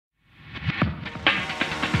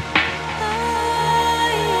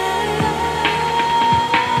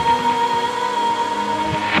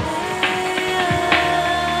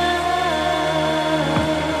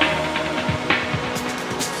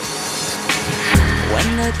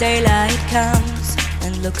When the daylight comes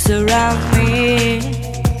and looks around me,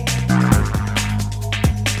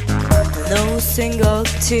 no single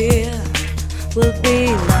tear will be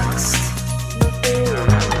lost.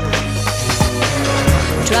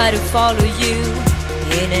 Try to follow you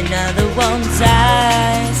in another one's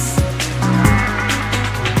eyes,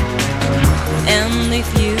 and if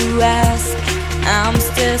you ask, I'm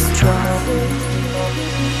still strong.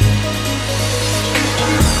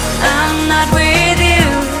 I'm not with you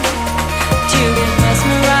to get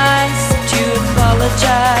mesmerized, to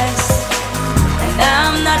apologize, and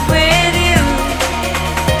I'm not with you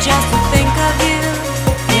just to think of you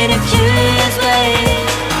in a curious way.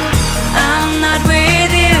 I'm not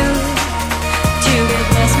with you to get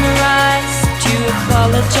mesmerized, to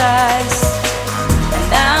apologize, and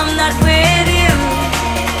I'm not with you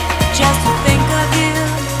just to think of you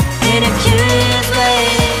in a curious way.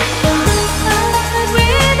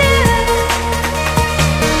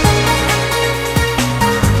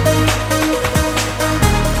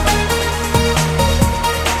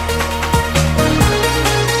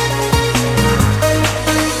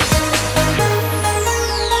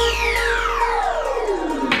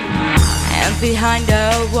 Behind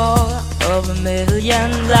a wall of a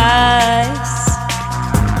million lies,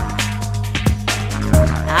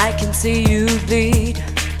 I can see you bleed,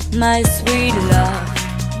 my sweet love.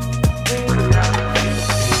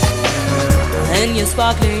 In your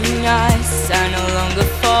sparkling eyes, I no longer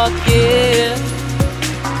forgive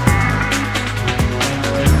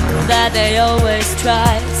that they always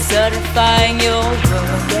try certifying your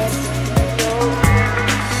worth.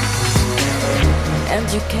 And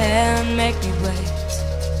you can make me wait,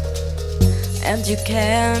 and you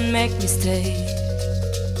can make me stay,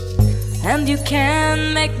 and you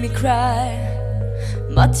can make me cry,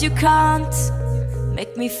 but you can't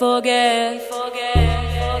make me forget.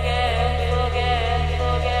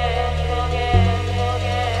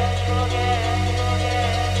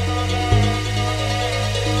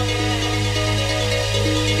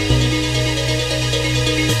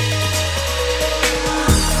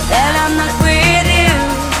 That I'm not with you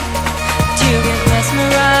to get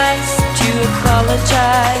mesmerized, to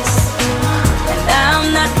apologize, and I'm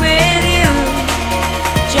not with you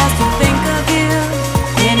just to think of you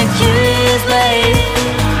in a curious way.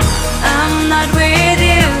 I'm not with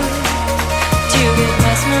you to get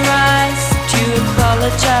mesmerized, to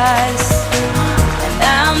apologize, and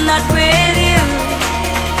I'm not with you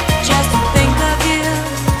just to think of you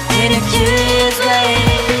in a curious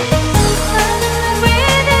way.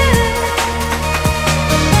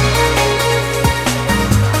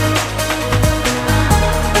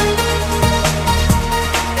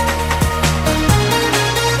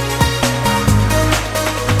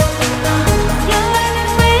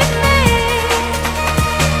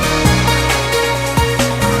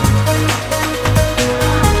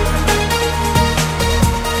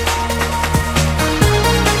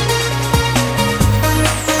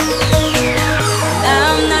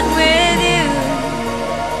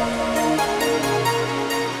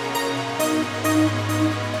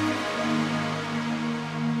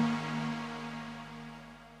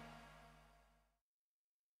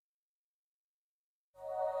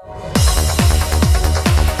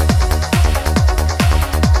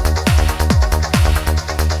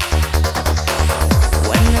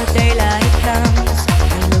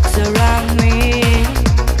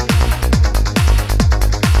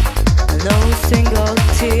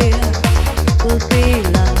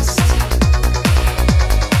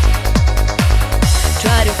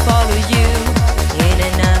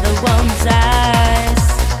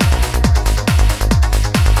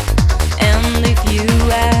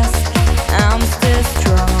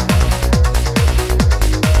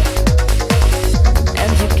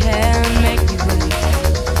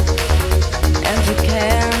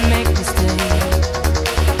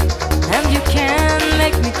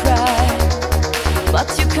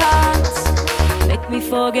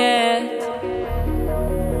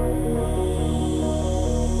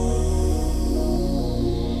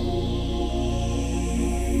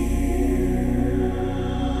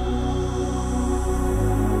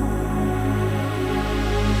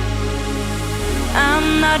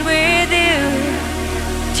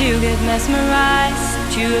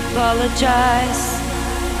 Apologize,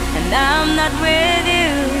 and I'm not with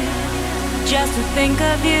you just to think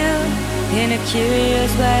of you in a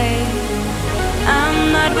curious way.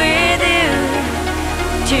 I'm not with you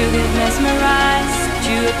to get mesmerized,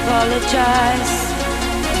 to apologize,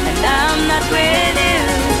 and I'm not with you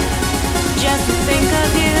just to think of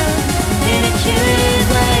you in a curious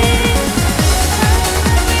way.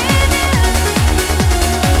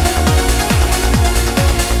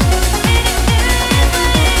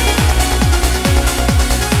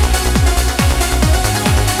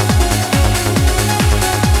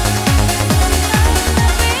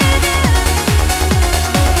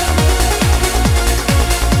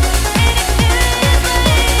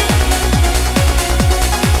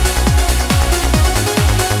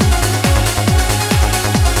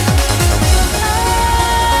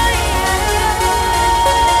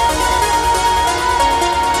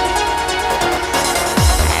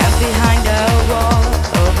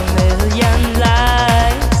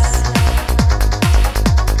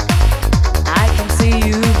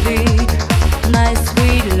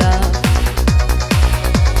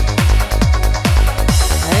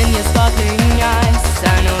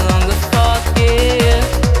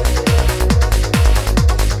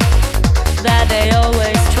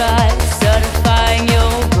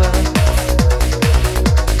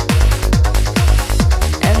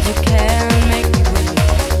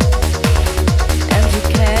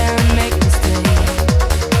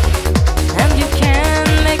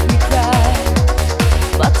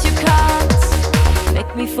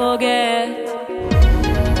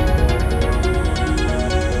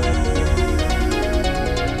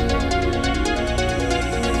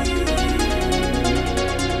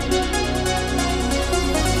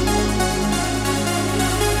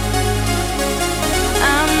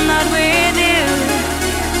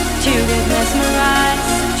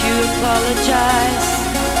 mesmerized to apologize.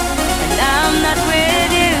 And I'm not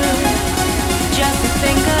with you, just to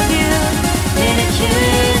think of you in a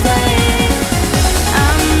curious way.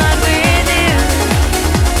 I'm not with you,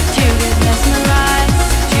 to get mesmerized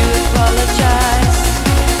to apologize.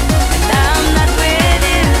 And I'm not with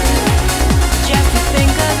you, just to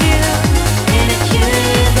think of you in a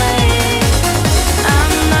curious way.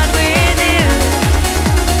 I'm not with you,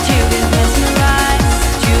 to get mesmerized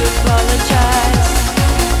to apologize.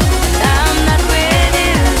 And I'm not with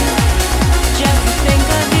you, just to think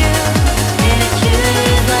of you in a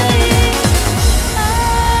curious way. Oh,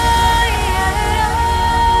 yeah.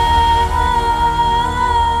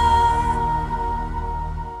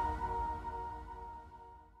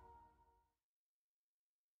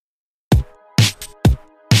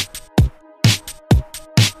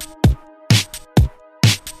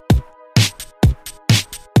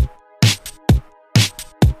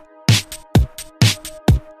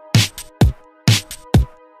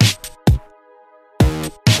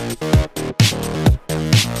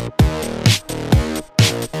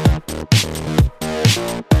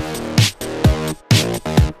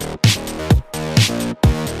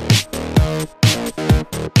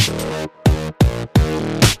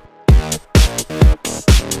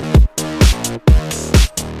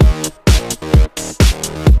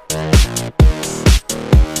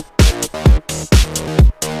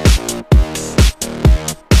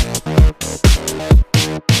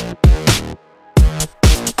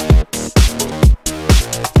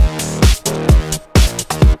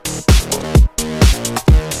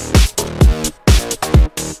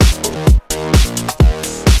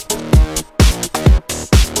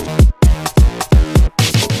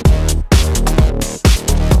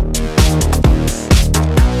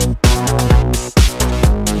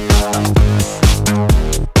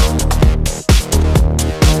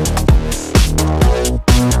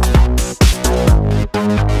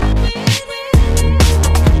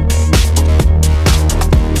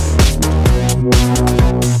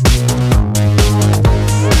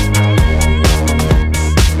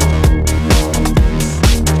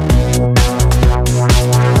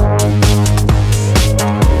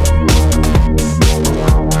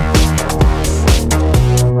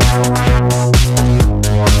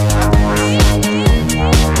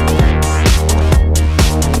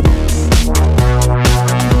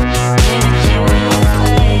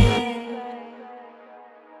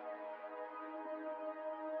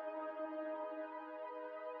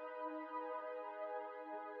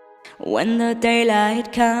 When the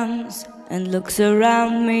daylight comes and looks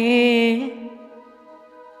around me,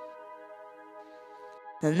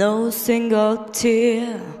 no single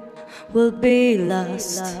tear will be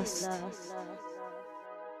lost.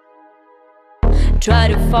 Try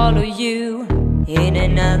to follow you in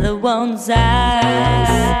another one's eyes,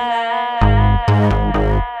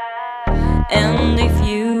 and if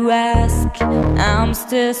you ask, I'm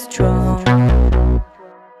still strong.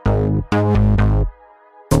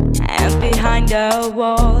 And behind the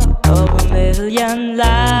wall of a million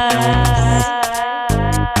lies,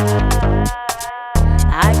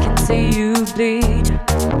 I can see you bleed,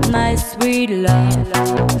 my sweet love.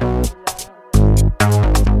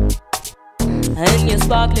 In your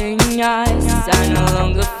sparkling eyes, I no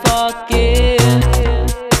longer forgive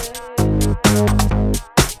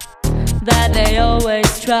that they always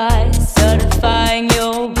try certifying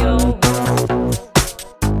your will.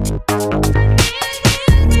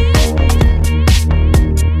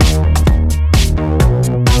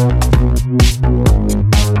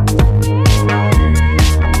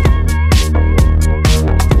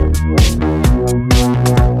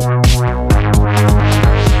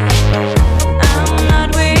 I'm not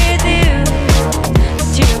with you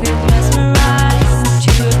to get mesmerized.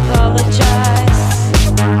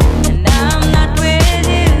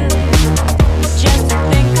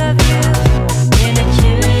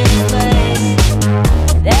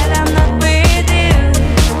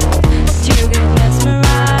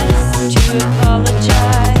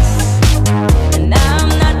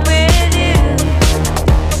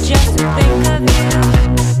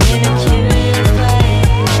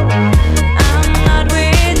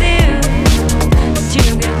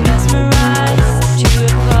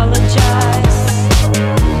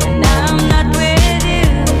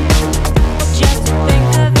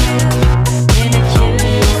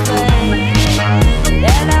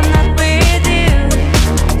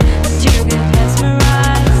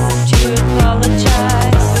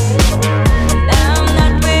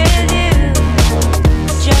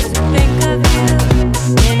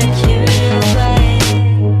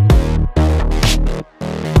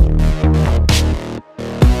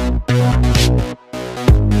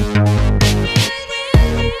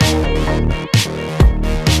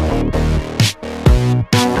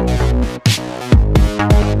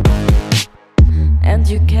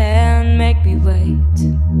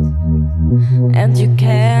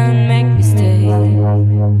 can make me stay,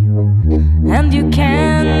 and you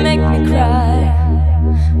can make me cry,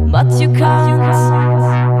 but you can't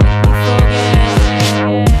make me forget.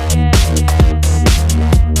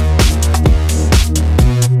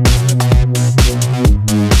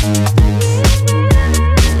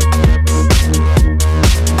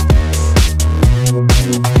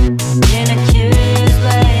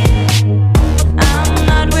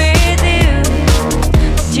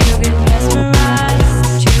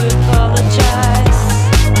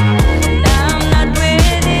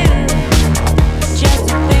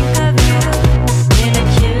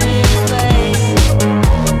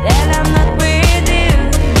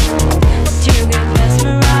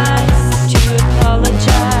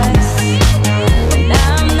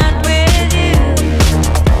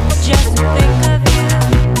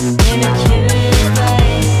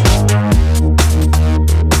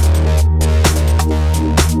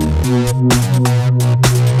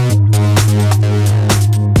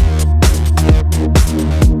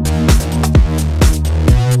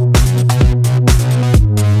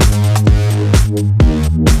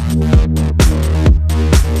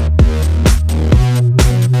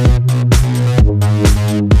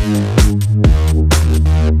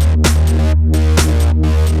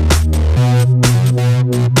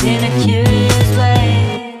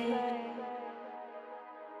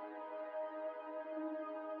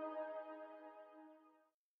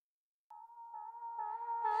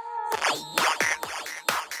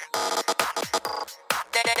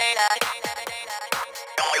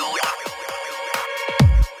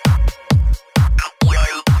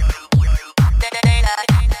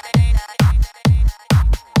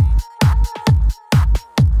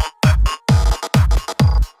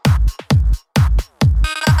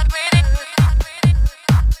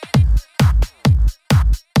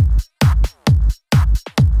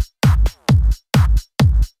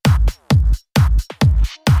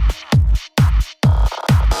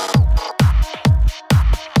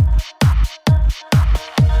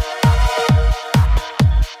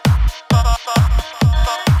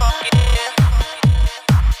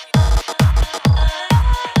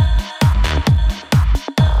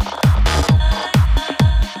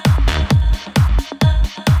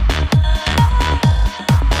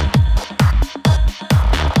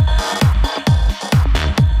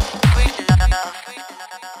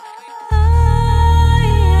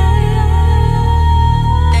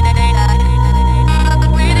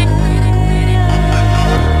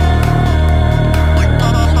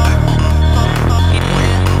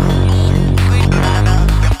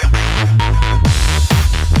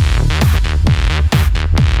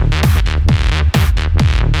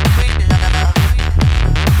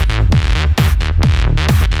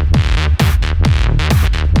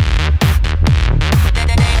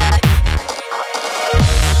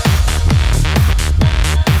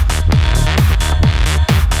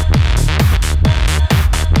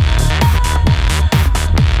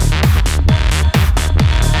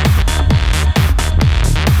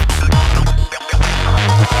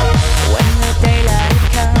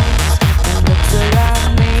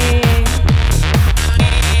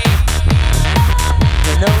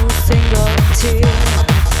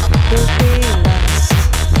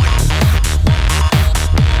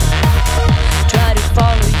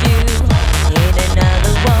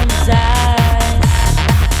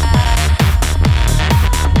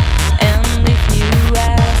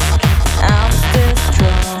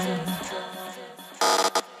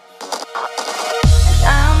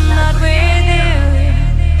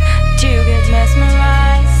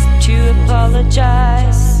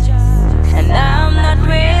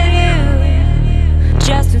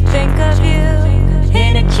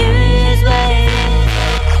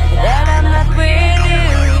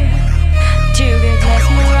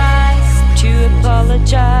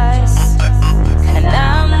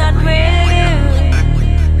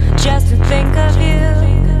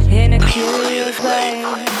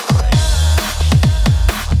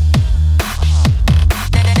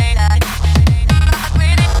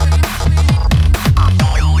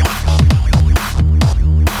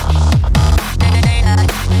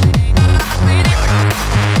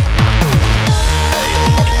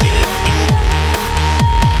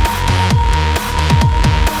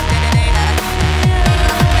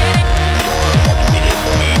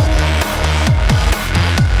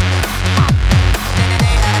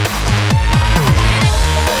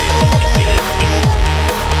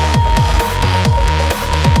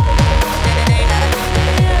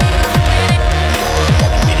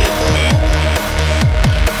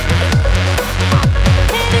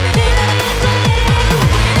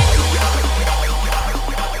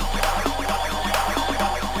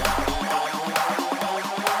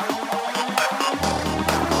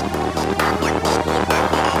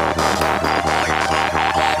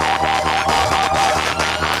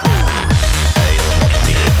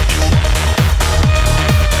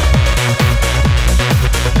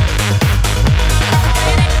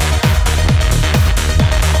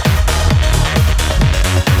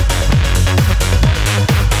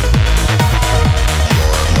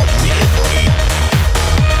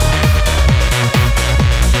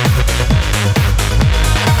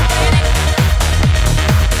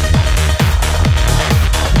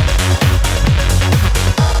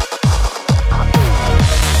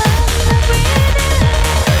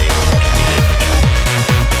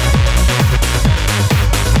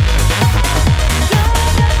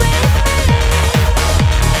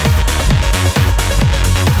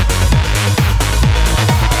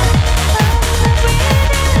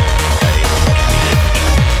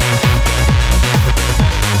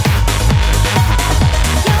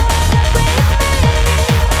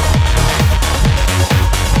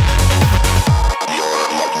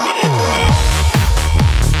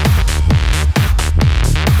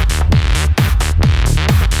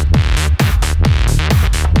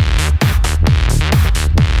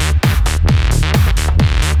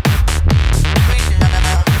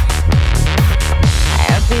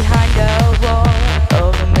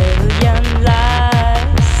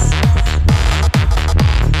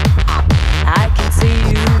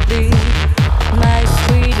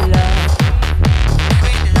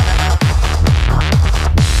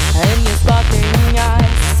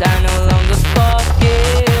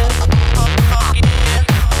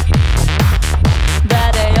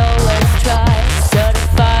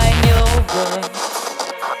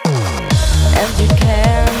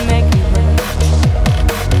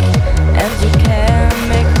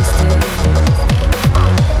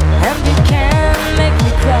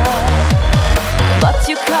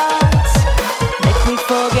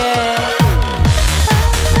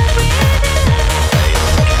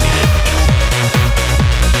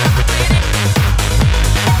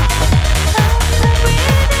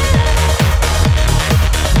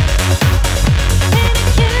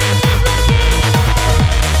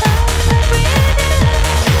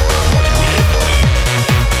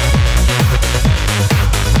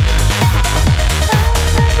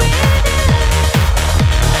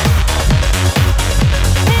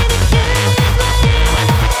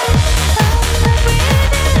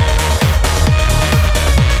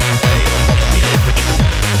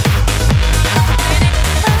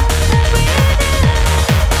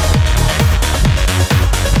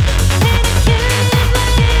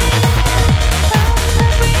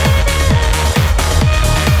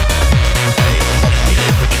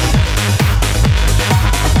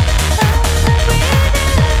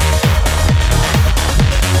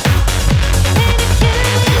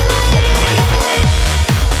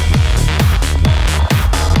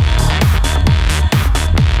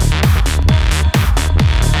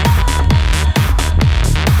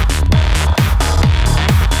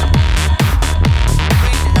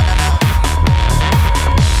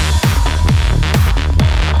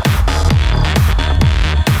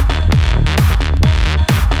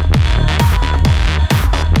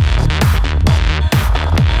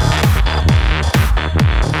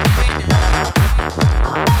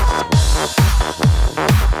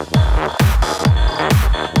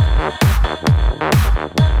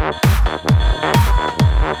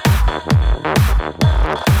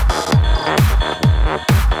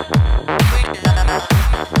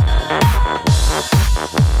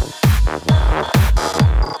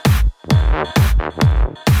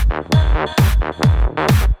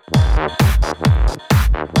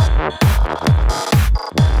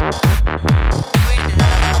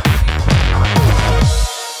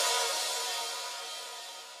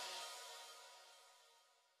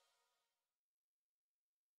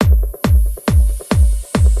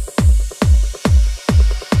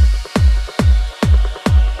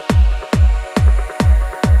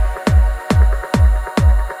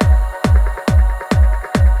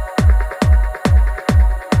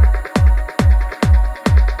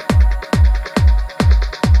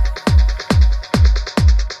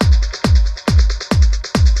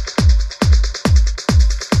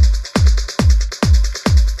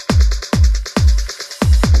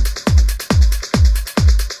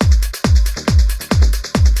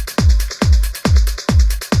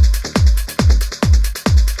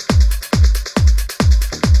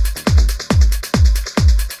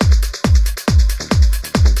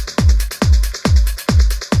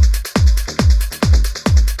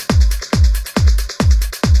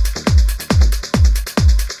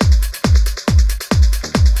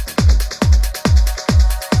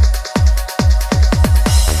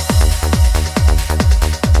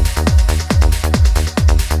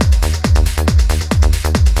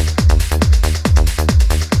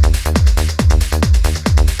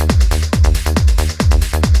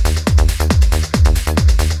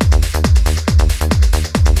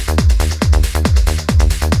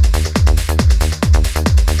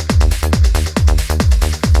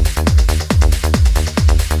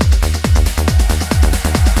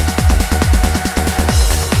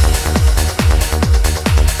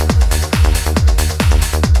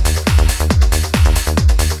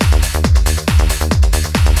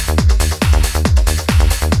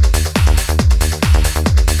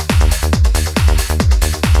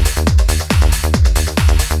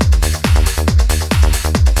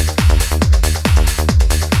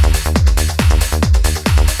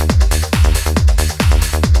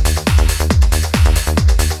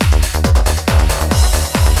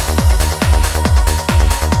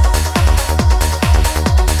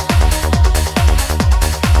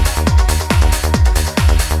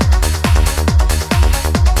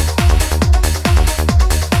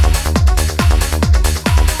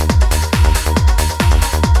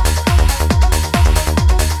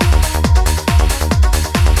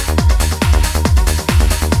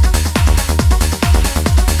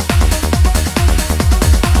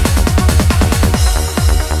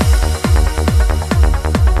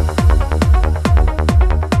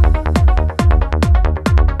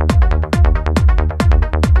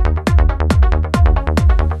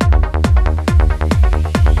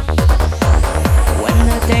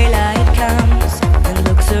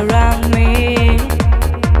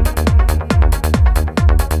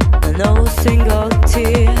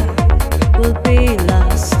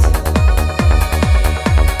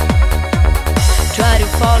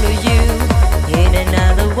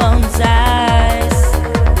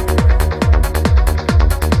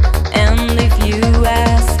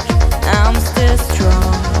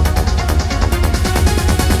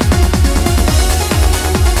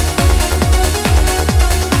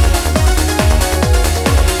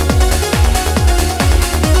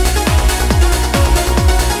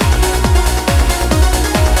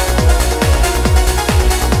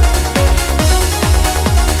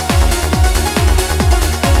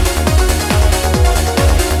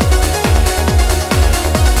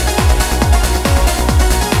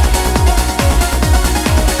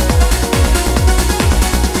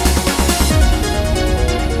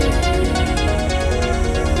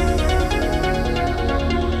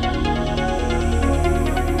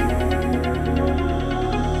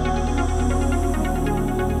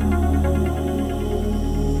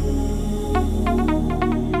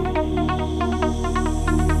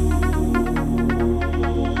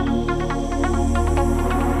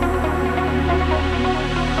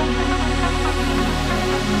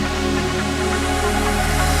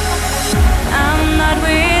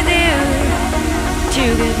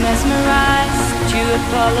 mesmerized to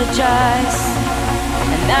apologize.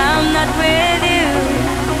 And I'm not with you,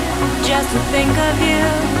 just to think of you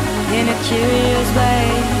in a curious way.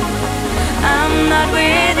 I'm not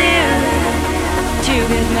with you, to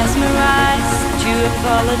get mesmerized to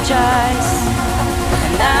apologize.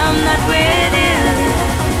 And I'm not with you,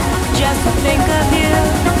 just to think of you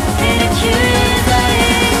in a curious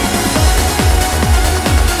way.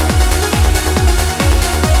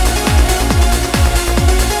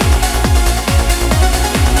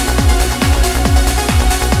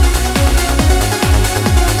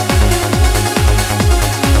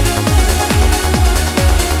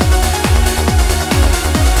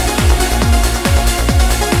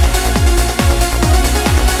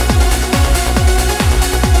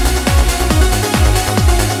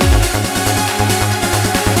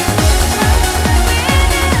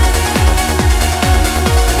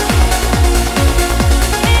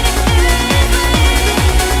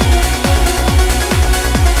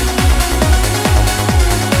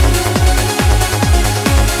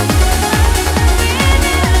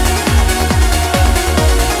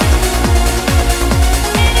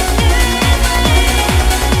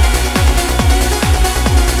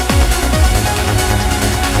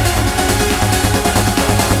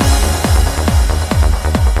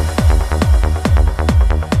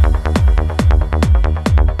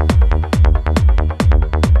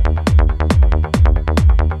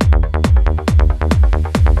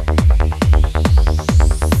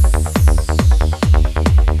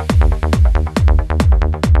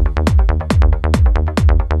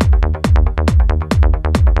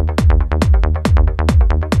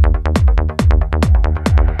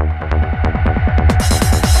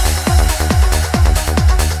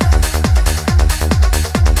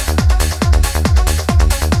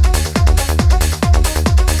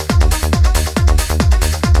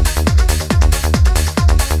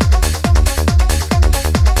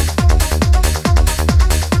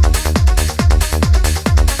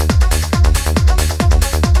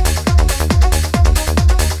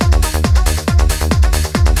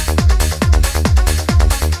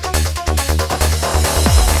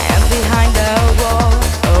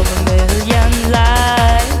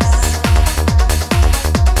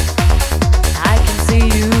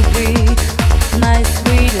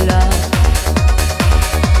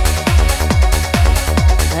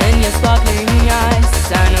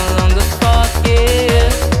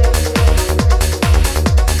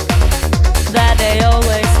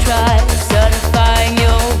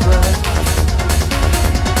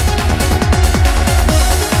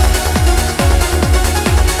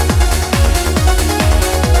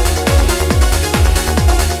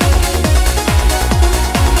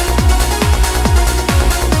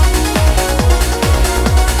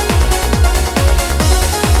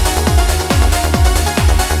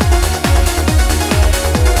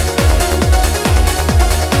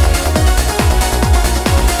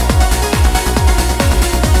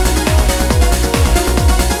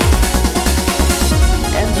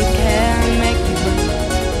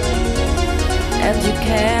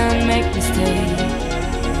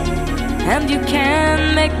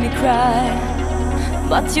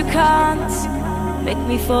 But you can't make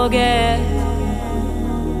me forget.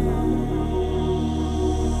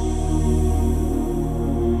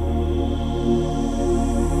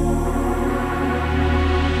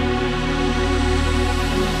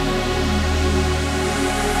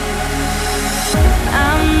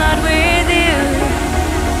 I'm not with you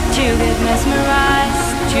to get mesmerized,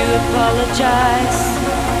 to apologize.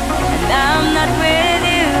 And I'm not with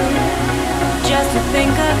you just to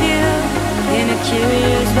think of you in a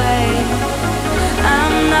curious way.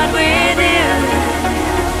 I'm not with you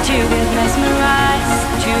to get mesmerized,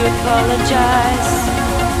 to apologize.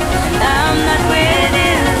 And I'm not with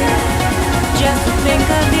you just to think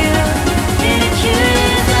of you in a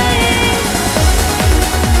curious way.